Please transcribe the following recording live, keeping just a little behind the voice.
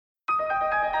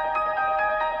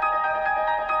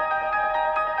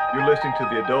You're listening to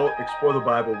the Adult Explore the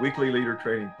Bible Weekly Leader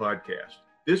Training Podcast.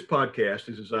 This podcast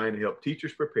is designed to help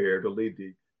teachers prepare to lead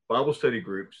the Bible study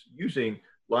groups using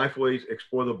Lifeway's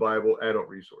Explore the Bible adult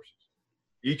resources.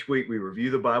 Each week, we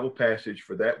review the Bible passage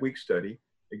for that week's study,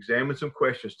 examine some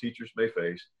questions teachers may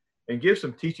face, and give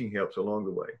some teaching helps along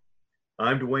the way.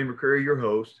 I'm Dwayne McCrary, your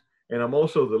host, and I'm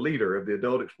also the leader of the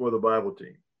Adult Explore the Bible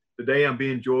team. Today, I'm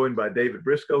being joined by David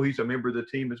Briscoe. He's a member of the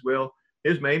team as well.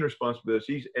 His main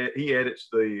responsibility, he edits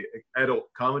the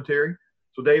adult commentary.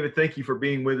 So, David, thank you for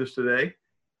being with us today.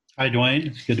 Hi, Dwayne.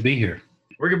 It's good to be here.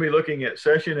 We're going to be looking at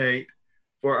Session 8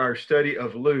 for our study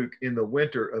of Luke in the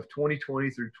winter of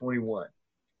 2020 through 21.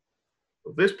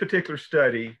 So this particular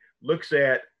study looks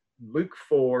at Luke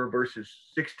 4, verses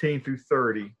 16 through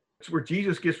 30. It's where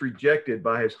Jesus gets rejected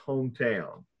by his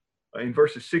hometown. In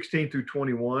verses 16 through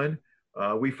 21,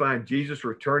 we find Jesus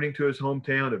returning to his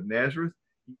hometown of Nazareth.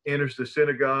 He enters the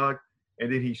synagogue,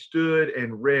 and then he stood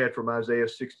and read from Isaiah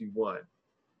 61.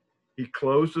 He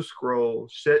closed the scroll,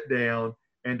 sat down,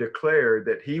 and declared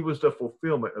that he was the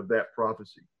fulfillment of that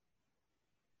prophecy.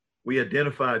 We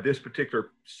identified this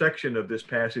particular section of this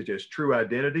passage as true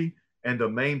identity, and the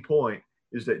main point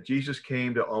is that Jesus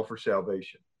came to offer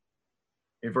salvation.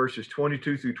 In verses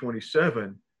 22 through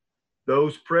 27,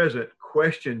 those present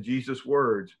questioned Jesus'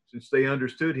 words since they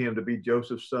understood him to be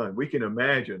Joseph's son. We can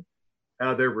imagine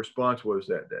how their response was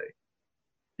that day.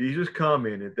 Jesus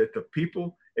commented that the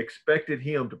people expected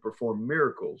him to perform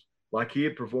miracles like he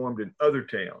had performed in other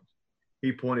towns.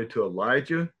 He pointed to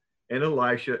Elijah and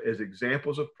Elisha as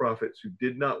examples of prophets who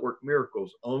did not work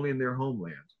miracles only in their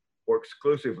homelands or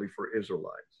exclusively for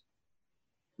Israelites.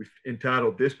 We've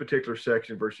entitled this particular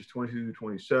section, verses 22 to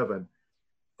 27,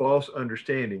 False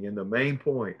Understanding. And the main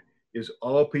point is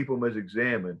all people must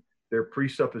examine their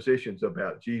presuppositions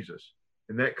about Jesus.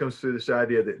 And that comes through this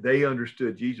idea that they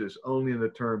understood Jesus only in the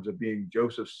terms of being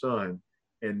Joseph's son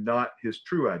and not his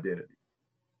true identity.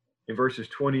 In verses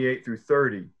 28 through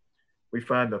 30, we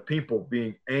find the people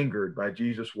being angered by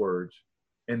Jesus' words,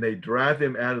 and they drive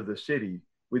him out of the city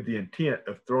with the intent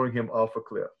of throwing him off a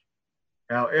cliff.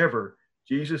 However,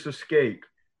 Jesus escaped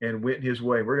and went his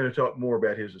way. We're going to talk more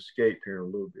about his escape here in a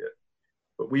little bit.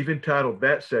 But we've entitled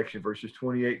that section, verses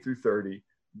 28 through 30,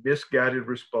 Misguided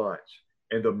Response.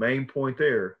 And the main point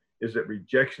there is that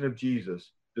rejection of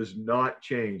Jesus does not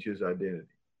change his identity.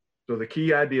 So the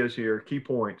key ideas here, key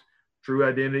points, true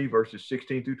identity, verses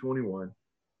 16 through 21,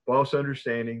 false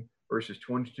understanding, verses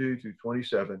 22 through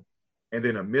 27, and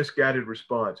then a misguided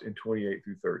response in 28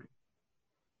 through 30.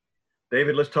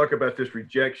 David, let's talk about this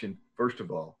rejection, first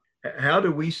of all. How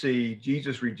do we see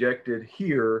Jesus rejected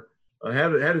here? How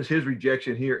does his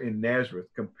rejection here in Nazareth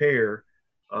compare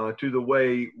to the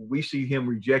way we see him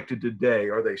rejected today?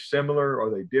 Are they similar? Are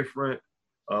they different?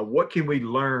 What can we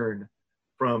learn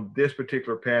from this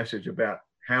particular passage about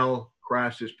how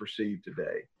Christ is perceived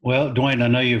today? Well, Dwayne, I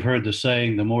know you've heard the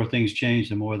saying, the more things change,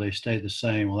 the more they stay the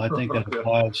same. Well, I think that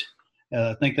applies.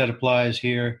 I think that applies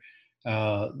here.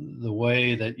 The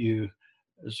way that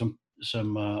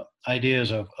some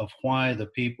ideas of why the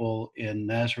people in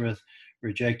Nazareth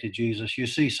rejected Jesus. You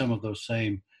see some of those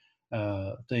same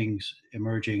things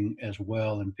emerging as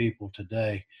well in people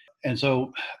today. And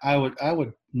so I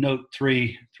would note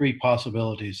three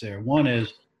possibilities there. One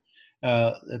is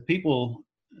that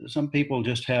some people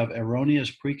just have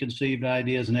erroneous preconceived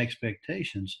ideas and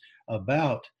expectations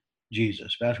about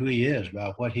Jesus, about who he is,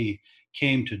 about what he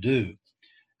came to do.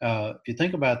 If you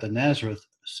think about the Nazareth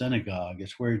synagogue,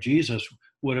 it's where Jesus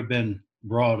would have been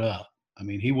brought up. I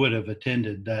mean, he would have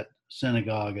attended that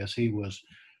synagogue as he was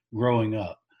growing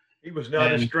up. He was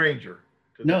not a stranger.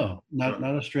 No, not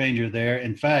a stranger there.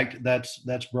 In fact,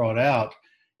 that's brought out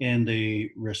in the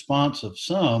response of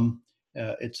some.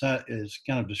 It's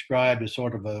kind of described as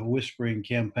sort of a whispering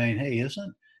campaign. Hey,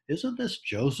 isn't this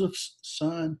Joseph's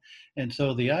son? And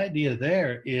so the idea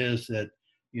there is that,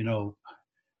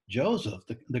 Joseph,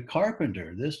 the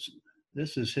carpenter,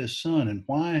 this is his son, and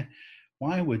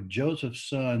why would Joseph's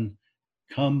son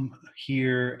come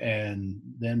here and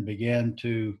then began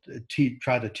to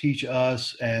try to teach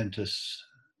us and to,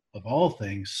 of all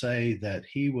things, say that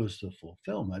he was the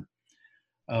fulfillment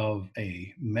of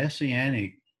a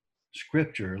messianic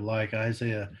scripture like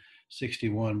Isaiah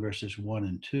 61 verses 1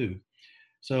 and 2.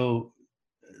 So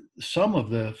some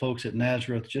of the folks at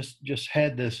Nazareth just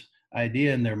had this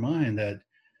idea in their mind that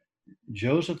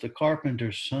Joseph the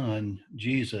carpenter's son,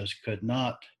 Jesus, could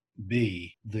not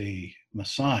be the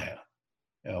Messiah,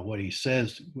 what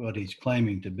he's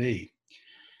claiming to be.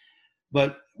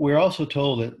 But we're also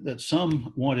told that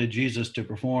some wanted Jesus to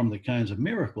perform the kinds of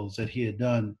miracles that he had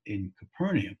done in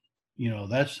Capernaum.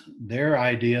 That's their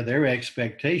idea, their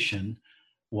expectation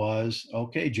was,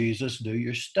 okay, Jesus, do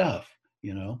your stuff,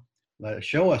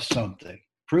 show us something,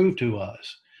 prove to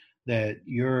us that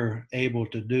you're able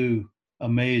to do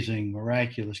amazing,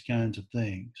 miraculous kinds of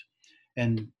things.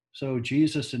 And so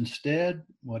Jesus instead,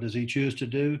 what does he choose to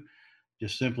do?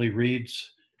 Just simply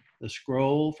reads the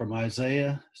scroll from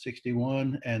Isaiah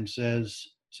 61 and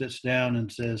sits down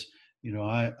and says,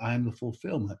 I'm the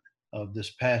fulfillment of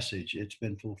this passage. It's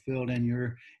been fulfilled in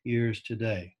your ears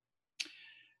today.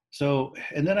 So,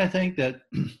 and then I think that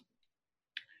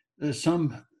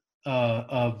some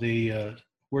of the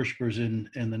worshipers in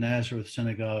the Nazareth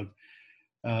synagogue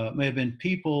may have been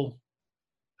people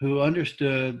who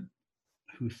understood,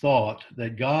 who thought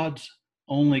that God's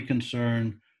only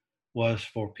concern was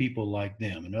for people like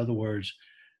them. In other words,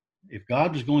 if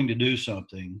God was going to do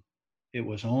something, it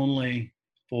was only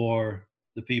for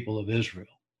the people of Israel.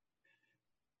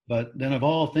 But then of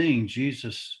all things,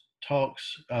 Jesus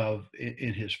talks of,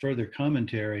 in his further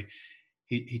commentary,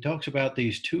 he talks about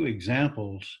these two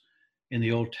examples in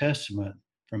the Old Testament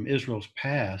from Israel's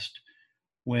past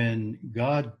when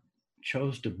God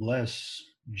chose to bless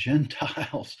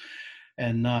Gentiles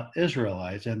and not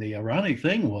Israelites. And the ironic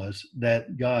thing was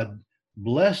that God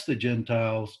blessed the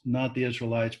Gentiles, not the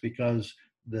Israelites, because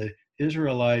the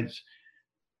Israelites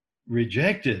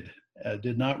rejected,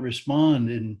 did not respond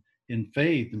in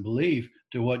faith and belief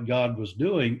to what God was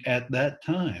doing at that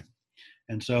time.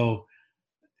 And so,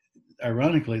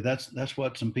 ironically, that's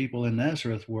what some people in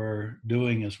Nazareth were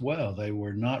doing as well. They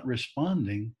were not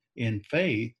responding in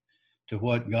faith to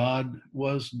what God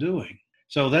was doing.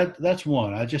 So that's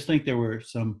one. I just think there were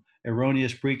some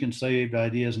erroneous preconceived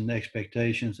ideas and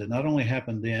expectations that not only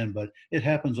happened then, but it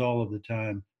happens all of the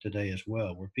time today as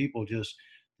well, where people just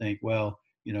think, well,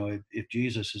 if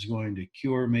Jesus is going to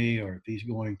cure me, or if he's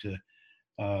going to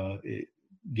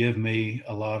give me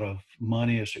a lot of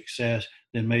money or success,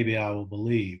 then maybe I will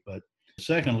believe. But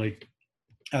secondly,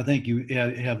 I think you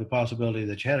have the possibility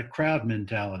that you had a crowd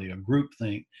mentality, a group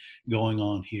think going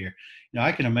on here.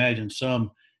 I can imagine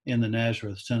some in the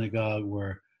Nazareth synagogue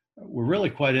were really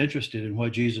quite interested in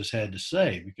what Jesus had to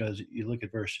say, because you look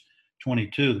at verse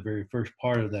 22, the very first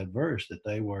part of that verse, that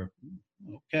they were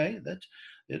okay.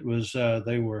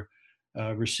 They were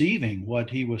receiving what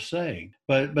he was saying,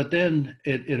 but then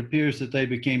it appears that they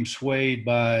became swayed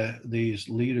by these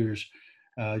leaders,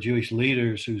 Jewish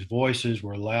leaders whose voices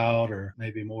were loud or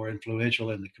maybe more influential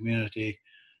in the community,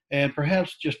 and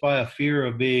perhaps just by a fear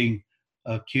of being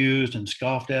accused and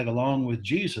scoffed at along with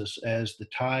Jesus as the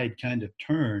tide kind of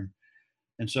turned.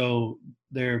 And so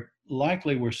there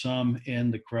likely were some in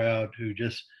the crowd who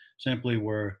just simply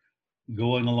were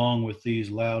going along with these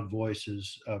loud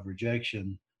voices of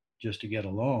rejection just to get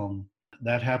along.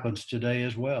 That happens today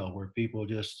as well, where people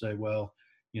just say, well,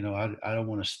 I don't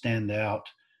want to stand out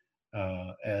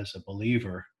as a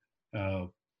believer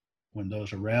when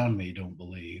those around me don't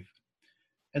believe.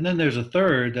 And then there's a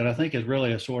third that I think is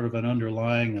really a sort of an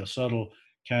underlying, a subtle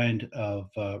kind of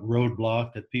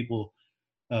roadblock that people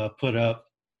put up.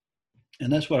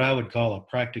 And that's what I would call a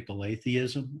practical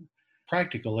atheism.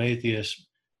 Practical atheists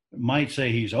might say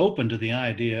he's open to the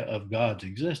idea of God's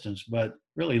existence, but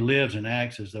really lives and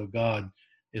acts as though God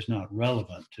is not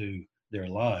relevant to their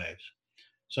lives.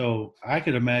 So I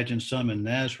could imagine some in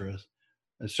Nazareth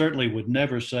certainly would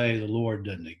never say the Lord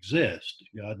doesn't exist,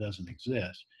 God doesn't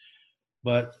exist.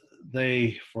 But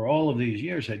they, for all of these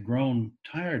years, had grown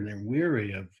tired and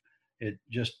weary of it,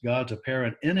 just God's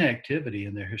apparent inactivity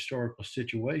in their historical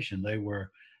situation. They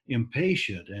were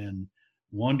impatient and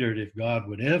wondered if God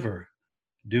would ever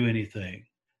do anything.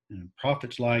 And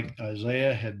prophets like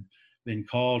Isaiah had been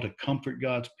called to comfort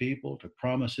God's people, to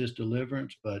promise his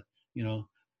deliverance, but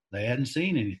they hadn't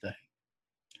seen anything.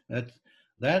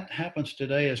 That happens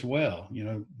today as well.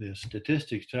 The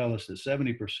statistics tell us that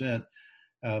 70%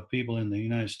 of people in the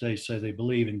United States say they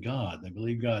believe in God. They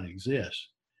believe God exists.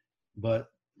 But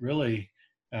really,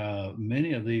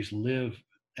 many of these live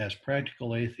as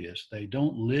practical atheists. They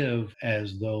don't live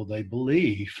as though they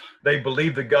believe. They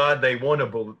believe the God they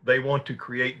want to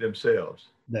create themselves.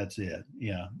 That's it.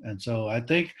 Yeah. And so I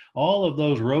think all of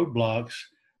those roadblocks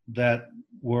that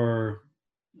were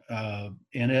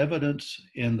in evidence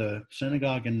in the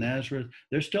synagogue in Nazareth,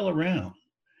 they're still around.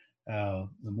 The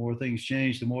more things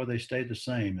change, the more they stay the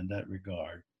same in that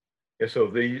regard. Yeah, so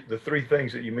the three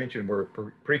things that you mentioned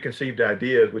were preconceived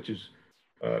ideas,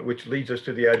 which leads us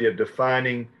to the idea of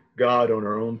defining God on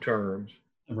our own terms.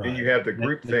 Right. And you have the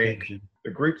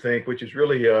groupthink, which is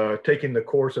really taking the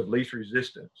course of least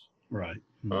resistance. Right.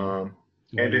 And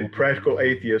then practical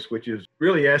atheist, which is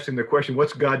really asking the question,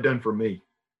 what's God done for me?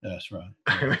 That's right.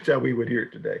 That's how we would hear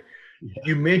it today. Yeah.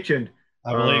 You mentioned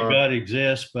I believe God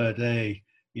exists, but hey,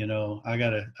 I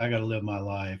gotta live my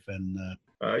life. And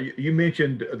You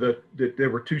mentioned that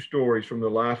there were two stories from the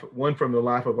life, one from the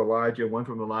life of Elijah, one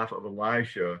from the life of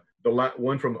Elisha.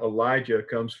 One from Elijah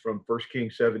comes from 1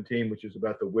 Kings 17, which is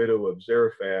about the widow of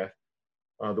Zarephath.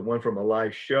 The one from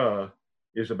Elisha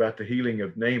is about the healing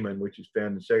of Naaman, which is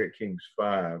found in 2 Kings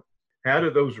 5. How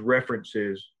do those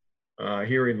references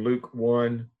here in Luke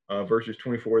 1, verses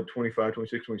 24, 25,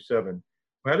 26, 27,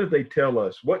 how do they tell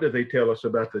us? What do they tell us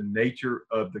about the nature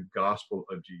of the gospel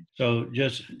of Jesus? So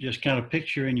just kind of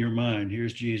picture in your mind,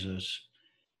 here's Jesus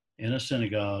in a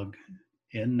synagogue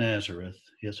in Nazareth,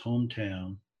 his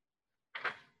hometown.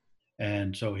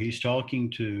 And so he's talking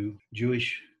to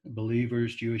Jewish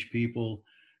believers, Jewish people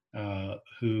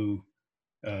who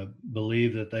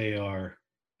believe that they are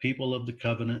people of the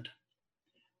covenant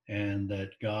and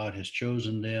that God has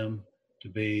chosen them to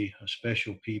be a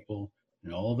special people.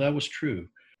 And all of that was true.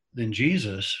 Then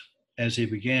Jesus, as he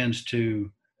begins to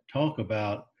talk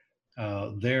about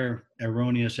their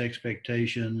erroneous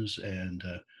expectations and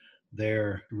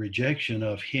their rejection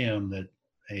of him, that,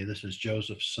 hey, this is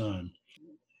Joseph's son,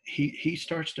 he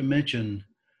starts to mention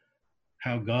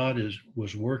how God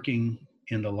was working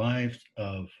in the lives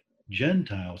of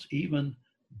Gentiles, even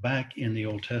back in the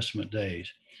Old Testament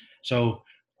days. So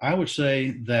I would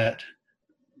say that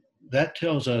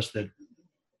tells us that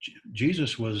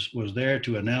Jesus was there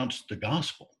to announce the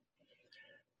gospel,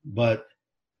 but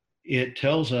it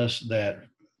tells us that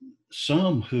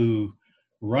some who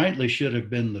rightly should have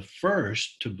been the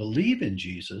first to believe in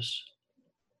Jesus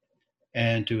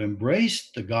and to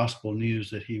embrace the gospel news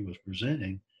that he was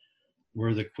presenting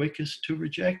were the quickest to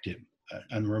reject him.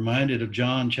 I'm reminded of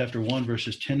John chapter 1,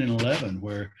 verses 10 and 11,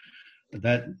 where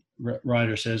that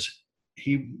writer says,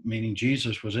 he, meaning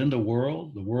Jesus, was in the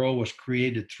world was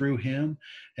created through him,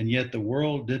 and yet the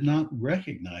world did not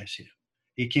recognize him.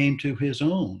 He came to his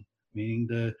own, meaning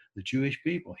the Jewish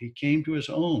people. He came to his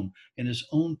own, and his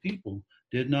own people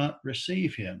did not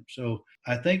receive him. So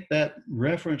I think that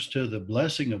reference to the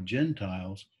blessing of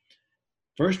Gentiles,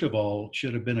 first of all,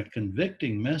 should have been a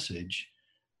convicting message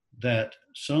that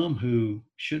some who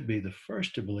should be the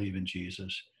first to believe in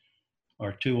Jesus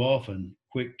are too often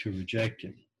quick to reject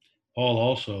him. Paul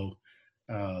also,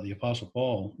 the Apostle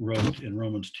Paul wrote in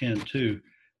Romans 10:2,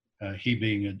 he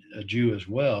being a Jew as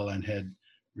well and had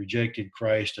rejected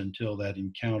Christ until that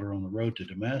encounter on the road to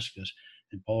Damascus.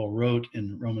 And Paul wrote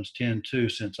in Romans 10:2,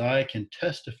 since I can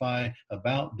testify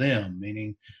about them,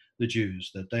 meaning the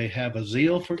Jews, that they have a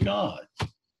zeal for God,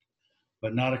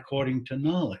 but not according to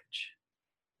knowledge.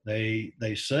 They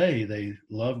say they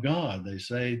love God. They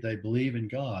say they believe in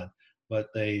God, but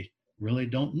they really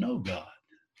don't know God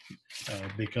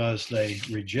because they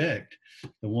reject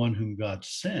the one whom God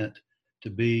sent to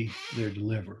be their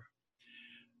deliverer.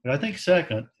 But I think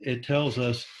second, it tells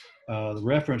us the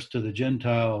reference to the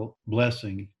Gentile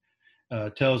blessing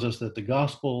tells us that the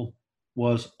gospel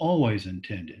was always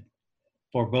intended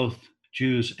for both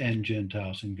Jews and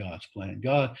Gentiles in God's plan.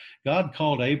 God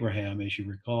called Abraham, as you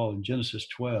recall in Genesis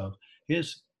 12,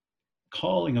 his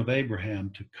calling of Abraham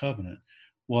to covenant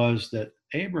was that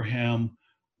Abraham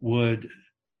would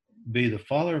be the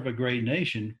father of a great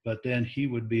nation, but then he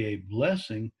would be a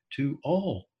blessing to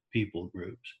all people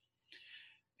groups.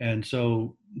 And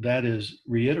so that is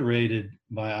reiterated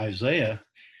by Isaiah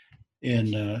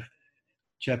in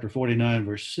chapter 49,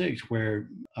 verse 6, where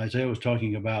Isaiah was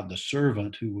talking about the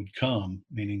servant who would come,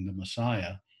 meaning the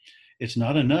Messiah. It's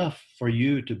not enough for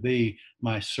you to be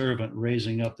my servant,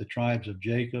 raising up the tribes of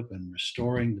Jacob and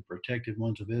restoring the protected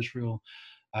ones of Israel.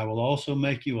 I will also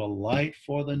make you a light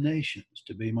for the nations,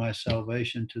 to be my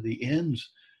salvation to the ends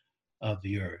of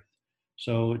the earth.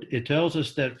 So it tells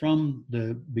us that from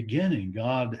the beginning,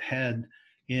 God had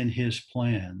in his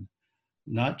plan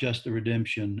not just the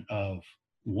redemption of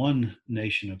one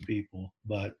nation of people,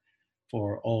 but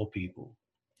for all people.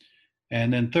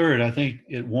 And then third, I think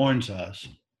it warns us,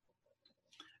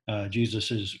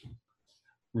 Jesus's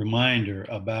reminder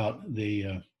about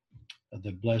the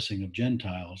blessing of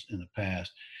Gentiles in the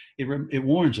past. It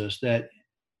warns us that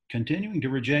continuing to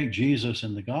reject Jesus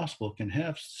and the gospel can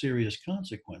have serious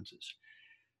consequences.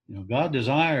 God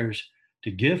desires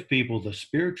to give people the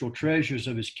spiritual treasures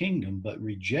of his kingdom, but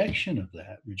rejection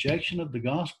of the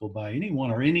gospel by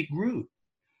anyone or any group,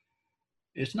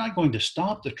 it's not going to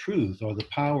stop the truth or the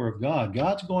power of God.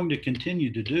 God's going to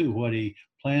continue to do what he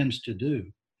plans to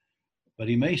do, but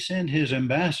he may send his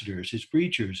ambassadors, his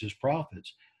preachers, his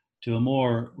prophets to a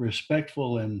more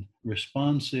respectful and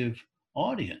responsive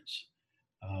audience.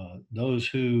 Those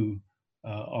who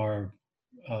are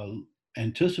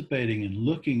anticipating and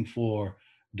looking for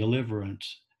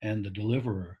deliverance and the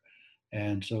deliverer.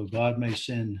 And so God may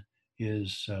send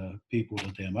his people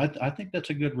to them. I think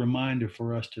that's a good reminder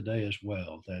for us today as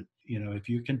well, that, if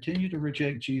you continue to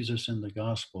reject Jesus in the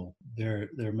gospel, there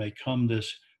may come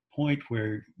this point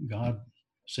where God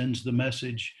sends the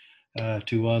message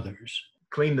to others.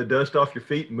 Clean the dust off your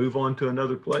feet and move on to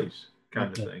another place,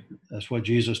 kind of thing. That's what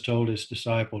Jesus told his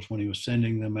disciples when he was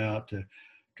sending them out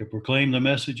to proclaim the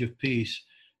message of peace.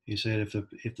 He said,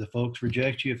 if the folks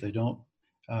reject you, if they don't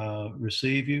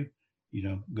receive you,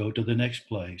 go to the next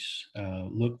place.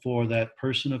 Look for that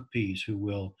person of peace who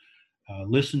will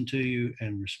listen to you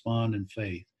and respond in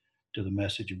faith to the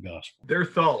message of gospel. Their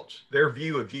thoughts, their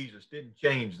view of Jesus didn't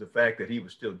change the fact that he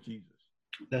was still Jesus.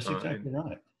 That's exactly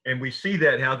right. And we see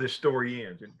that how this story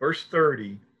ends. In verse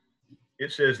 30,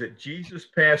 it says that Jesus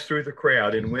passed through the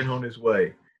crowd and went on his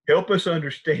way. Help us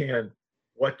understand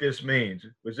what this means.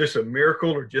 Was this a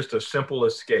miracle or just a simple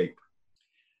escape?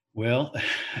 Well,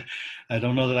 I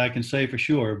don't know that I can say for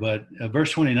sure, but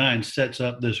verse 29 sets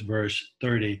up this verse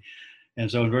 30. And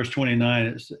so in verse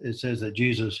 29, it says that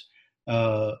Jesus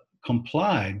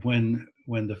complied when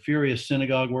the furious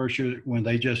synagogue worshipers,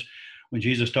 when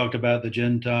Jesus talked about the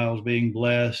Gentiles being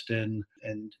blessed, and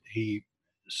he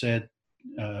said,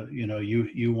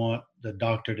 you want the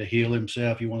doctor to heal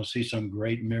himself, you want to see some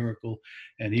great miracle,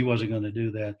 and he wasn't going to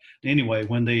do that. Anyway,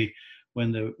 when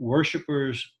the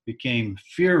worshipers became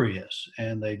furious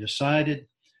and they decided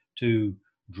to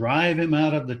drive him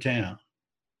out of the town,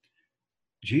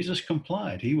 Jesus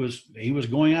complied. He was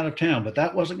going out of town, but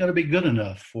that wasn't going to be good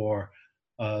enough for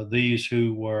these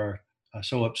who were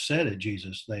so upset at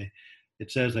Jesus.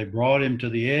 It says they brought him to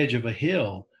the edge of a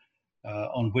hill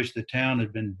on which the town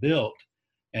had been built,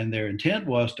 and their intent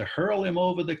was to hurl him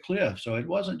over the cliff. So it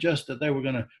wasn't just that they were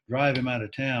going to drive him out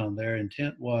of town. Their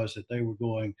intent was that they were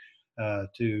going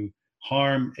to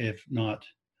harm, if not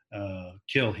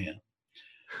kill him.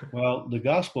 Well, the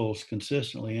Gospels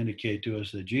consistently indicate to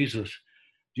us that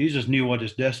Jesus knew what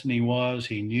his destiny was.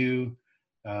 He knew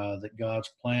that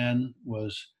God's plan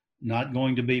was not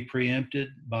going to be preempted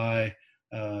by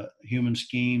human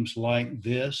schemes like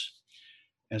this.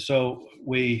 And so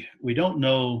we don't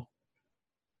know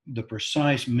the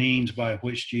precise means by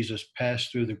which Jesus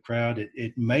passed through the crowd.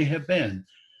 It may have been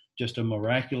just a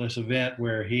miraculous event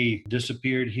where he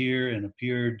disappeared here and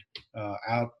appeared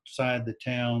outside the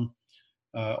town,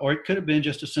 or it could have been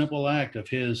just a simple act of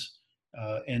his,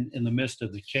 in the midst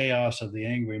of the chaos of the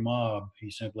angry mob,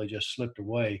 he simply just slipped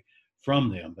away from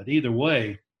them. But either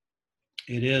way,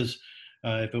 it is,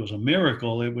 if it was a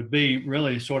miracle, it would be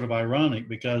really sort of ironic,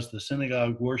 because the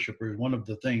synagogue worshipers, one of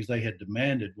the things they had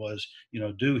demanded was,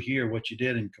 do here what you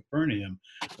did in Capernaum,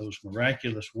 those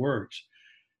miraculous works.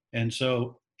 And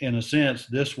so, in a sense,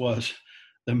 this was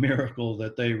the miracle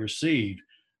that they received,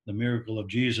 the miracle of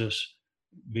Jesus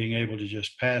being able to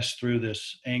just pass through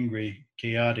this angry,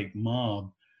 chaotic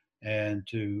mob and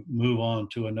to move on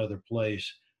to another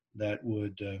place that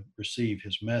would receive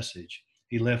his message.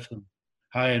 He left them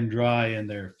high and dry in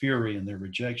their fury and their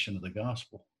rejection of the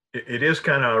gospel. It is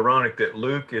kind of ironic that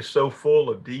Luke is so full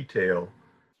of detail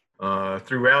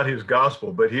throughout his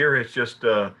gospel, but here it's just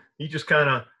he just kind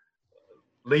of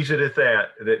leaves it at that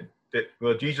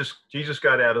well, Jesus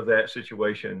got out of that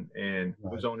situation and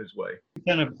was on his way.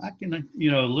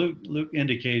 Luke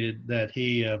indicated that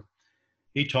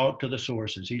he talked to the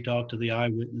sources, he talked to the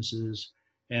eyewitnesses,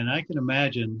 and I can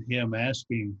imagine him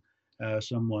asking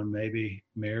someone, maybe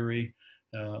Mary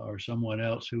or someone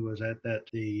else who was at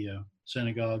the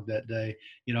synagogue that day,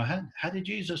 how did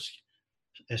Jesus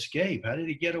escape? How did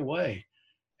he get away?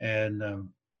 And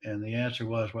the answer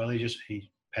was, well, he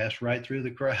passed right through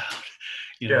the crowd.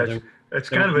 That's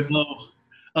kind of no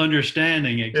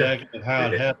understanding exactly of how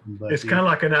it happened. But it's kind of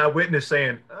like an eyewitness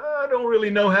saying, I don't really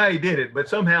know how he did it, but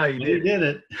somehow he did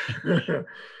it.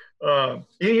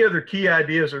 Any other key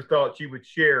ideas or thoughts you would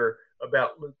share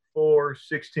about Luke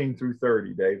 4:16 through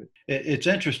 30, David? It's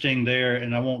interesting there,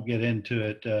 and I won't get into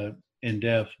it in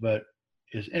depth, but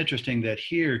it's interesting that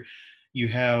here you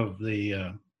have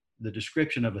the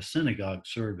description of a synagogue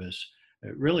service.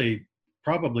 It really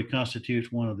probably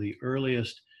constitutes one of the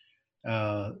earliest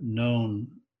known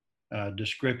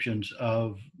descriptions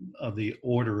of the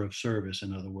order of service.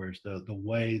 In other words, the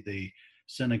way the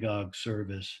synagogue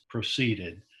service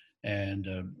proceeded, and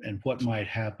what might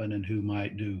happen and who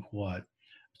might do what.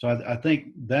 So I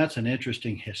think that's an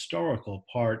interesting historical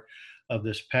part of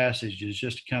this passage, is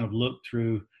just to kind of look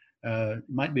through.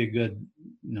 Might be a good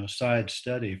side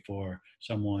study for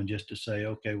someone, just to say,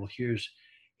 okay, well, here's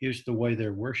the way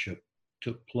their worship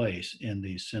took place in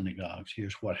these synagogues.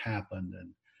 Here's what happened,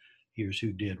 and here's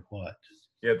who did what.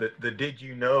 Yeah, the Did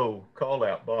You Know call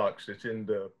out box that's in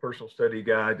the personal study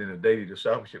guide and the daily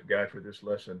discipleship guide for this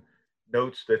lesson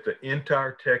notes that the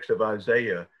entire text of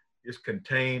Isaiah is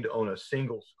contained on a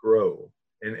single scroll.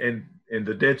 And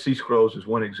the Dead Sea Scrolls is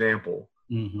one example.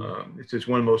 It's just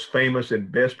one of the most famous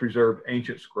and best preserved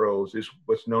ancient scrolls. Is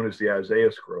what's known as the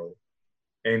Isaiah Scroll,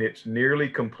 and it's nearly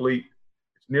complete.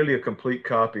 It's nearly a complete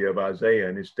copy of Isaiah,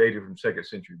 and it's dated from 2nd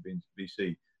century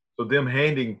BC. So them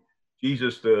handing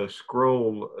Jesus the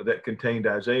scroll that contained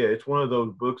Isaiah, it's one of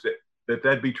those books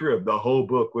that'd be true of. The whole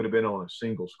book would have been on a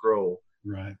single scroll,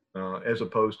 right? As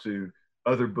opposed to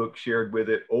other books shared with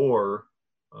it, or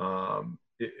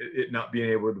it not being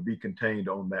able to be contained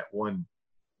on that one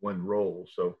roll.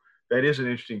 So that is an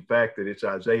interesting fact that it's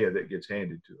Isaiah that gets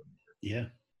handed to him. Yeah.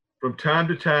 From time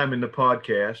to time in the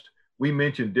podcast, we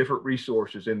mention different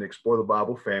resources in the Explore the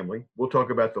Bible family. We'll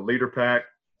talk about the Leader Pack,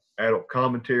 Adult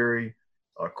Commentary,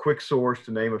 Quick Source,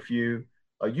 to name a few.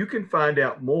 You can find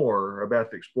out more about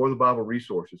the Explore the Bible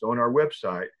resources on our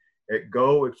website at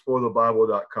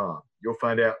goexplorethebible.com. You'll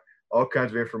find out all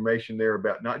kinds of information there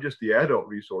about not just the adult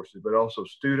resources, but also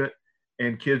student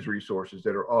and kids resources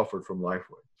that are offered from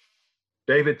Lifeway.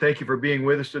 David, thank you for being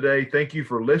with us today. Thank you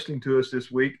for listening to us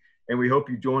this week, and we hope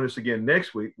you join us again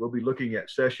next week. We'll be looking at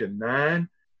session 9,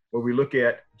 where we look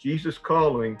at Jesus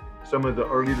calling some of the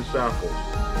early disciples,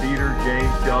 Peter,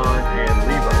 James, John, and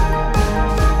Levi.